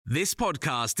This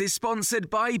podcast is sponsored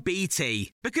by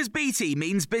BT, because BT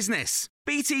means business.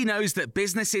 BT knows that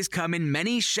businesses come in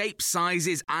many shapes,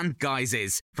 sizes and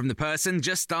guises, from the person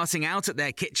just starting out at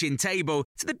their kitchen table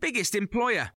to the biggest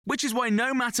employer, which is why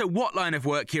no matter what line of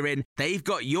work you're in, they've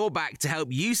got your back to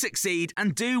help you succeed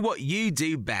and do what you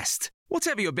do best.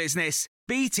 Whatever your business,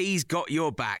 BT's got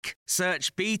your back.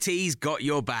 Search BT's got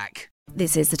your back.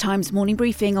 This is the Times morning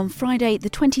briefing on Friday, the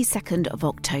 22nd of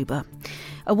October.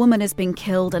 A woman has been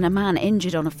killed and a man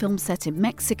injured on a film set in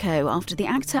Mexico after the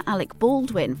actor Alec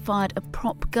Baldwin fired a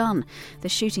prop gun. The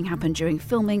shooting happened during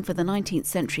filming for the 19th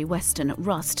century western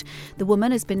Rust. The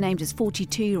woman has been named as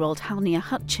 42-year-old Hania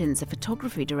Hutchins, a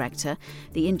photography director.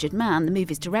 The injured man, the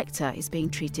movie's director, is being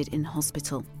treated in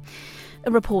hospital. A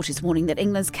report is warning that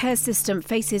England's care system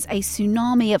faces a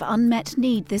tsunami of unmet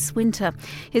need this winter.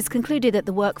 It's concluded that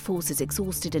the workforce is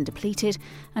exhausted and depleted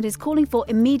and is calling for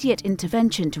immediate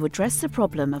intervention to address the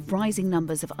problem of rising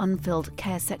numbers of unfilled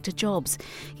care sector jobs.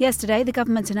 Yesterday, the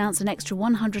government announced an extra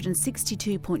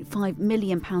 £162.5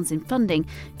 million in funding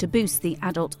to boost the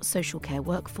adult social care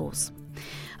workforce.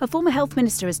 A former health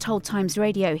minister has told Times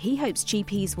Radio he hopes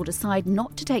GPs will decide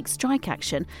not to take strike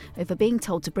action over being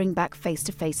told to bring back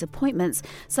face-to-face appointments.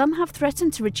 Some have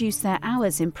threatened to reduce their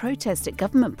hours in protest at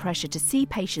government pressure to see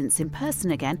patients in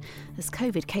person again as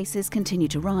COVID cases continue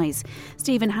to rise.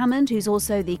 Stephen Hammond, who's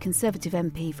also the Conservative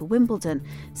MP for Wimbledon,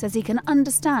 says he can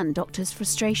understand doctors'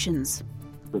 frustrations.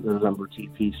 But a number of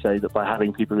GPs say that by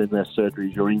having people in their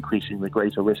surgeries, you're increasing the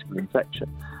greater risk of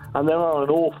infection. And there are an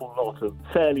awful lot of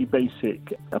fairly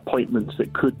basic appointments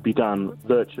that could be done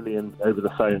virtually and over the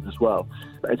phone as well.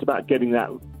 It's about getting that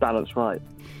balance right.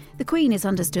 The Queen is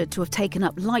understood to have taken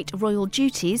up light royal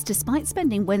duties despite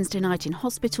spending Wednesday night in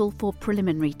hospital for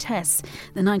preliminary tests.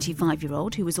 The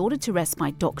 95-year-old, who was ordered to rest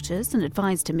by doctors and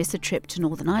advised to miss a trip to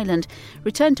Northern Ireland,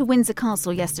 returned to Windsor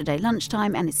Castle yesterday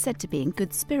lunchtime and is said to be in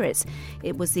good spirits.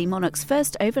 It was the monarch's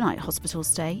first overnight hospital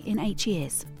stay in 8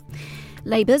 years.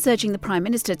 Labour's urging the Prime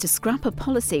Minister to scrap a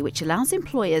policy which allows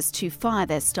employers to fire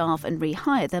their staff and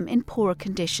rehire them in poorer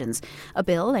conditions. A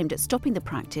bill aimed at stopping the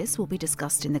practice will be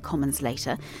discussed in the Commons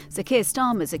later. Sir Keir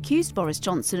Starmer's accused Boris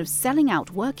Johnson of selling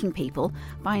out working people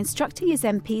by instructing his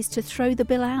MPs to throw the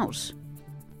bill out.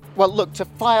 Well, look, to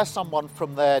fire someone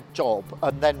from their job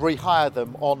and then rehire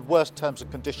them on worse terms and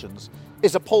conditions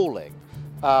is appalling.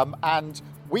 And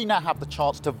we now have the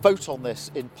chance to vote on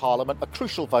this in Parliament, a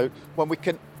crucial vote when we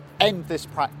can end this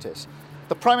practice.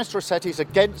 The Prime Minister has said he's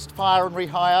against fire and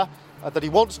rehire, that he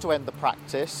wants to end the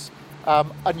practice,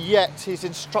 and yet he's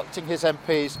instructing his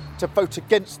MPs to vote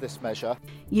against this measure.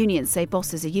 Unions say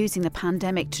bosses are using the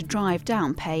pandemic to drive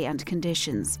down pay and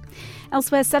conditions.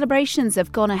 Elsewhere, celebrations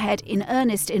have gone ahead in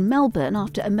earnest in Melbourne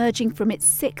after emerging from its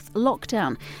 6th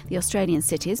lockdown. The Australian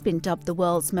city has been dubbed the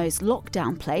world's most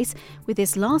lockdown place, with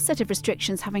this last set of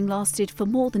restrictions having lasted for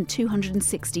more than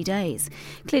 260 days.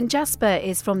 Clint Jasper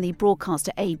is from the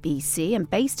broadcaster ABC and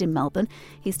based in Melbourne.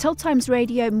 He's told Times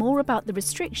Radio more about the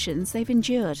restrictions they've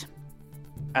endured.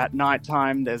 At night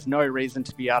time, there's no reason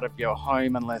to be out of your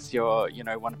home unless you're,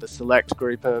 one of a select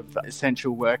group of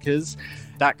essential workers.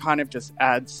 That kind of just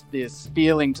adds this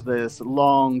feeling to this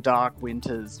long, dark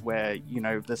winters where,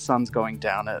 the sun's going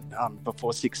down at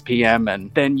before 6 p.m.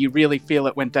 And then you really feel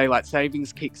it when daylight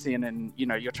savings kicks in and,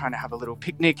 you're trying to have a little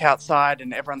picnic outside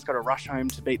and everyone's got to rush home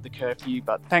to beat the curfew.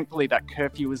 But thankfully that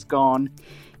curfew is gone.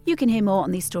 You can hear more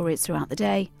on these stories throughout the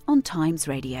day on Times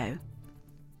Radio.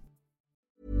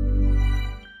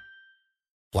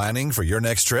 Planning for your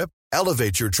next trip?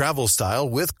 Elevate your travel style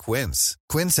with Quince.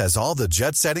 Quince has all the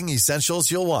jet-setting essentials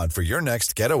you'll want for your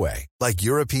next getaway, like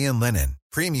European linen,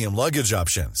 premium luggage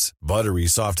options, buttery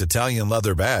soft Italian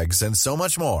leather bags, and so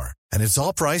much more. And it's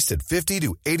all priced at 50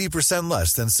 to 80%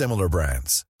 less than similar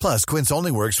brands. Plus, Quince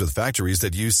only works with factories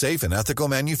that use safe and ethical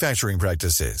manufacturing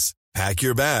practices. Pack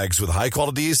your bags with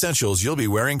high-quality essentials you'll be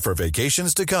wearing for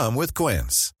vacations to come with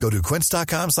Quince. Go to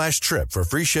quince.com/trip for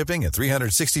free shipping and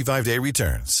 365-day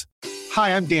returns.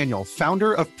 Hi, I'm Daniel,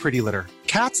 founder of Pretty Litter.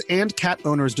 Cats and cat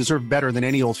owners deserve better than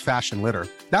any old-fashioned litter.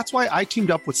 That's why I teamed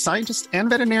up with scientists and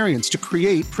veterinarians to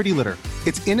create Pretty Litter.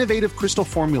 Its innovative crystal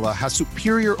formula has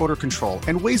superior odor control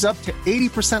and weighs up to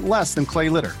 80% less than clay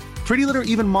litter. Pretty Litter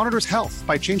even monitors health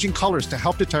by changing colors to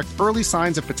help detect early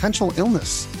signs of potential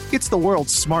illness. It's the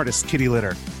world's smartest kitty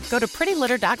litter. Go to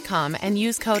prettylitter.com and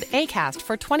use code ACAST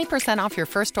for 20% off your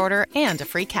first order and a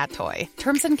free cat toy.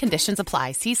 Terms and conditions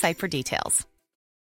apply. See site for details.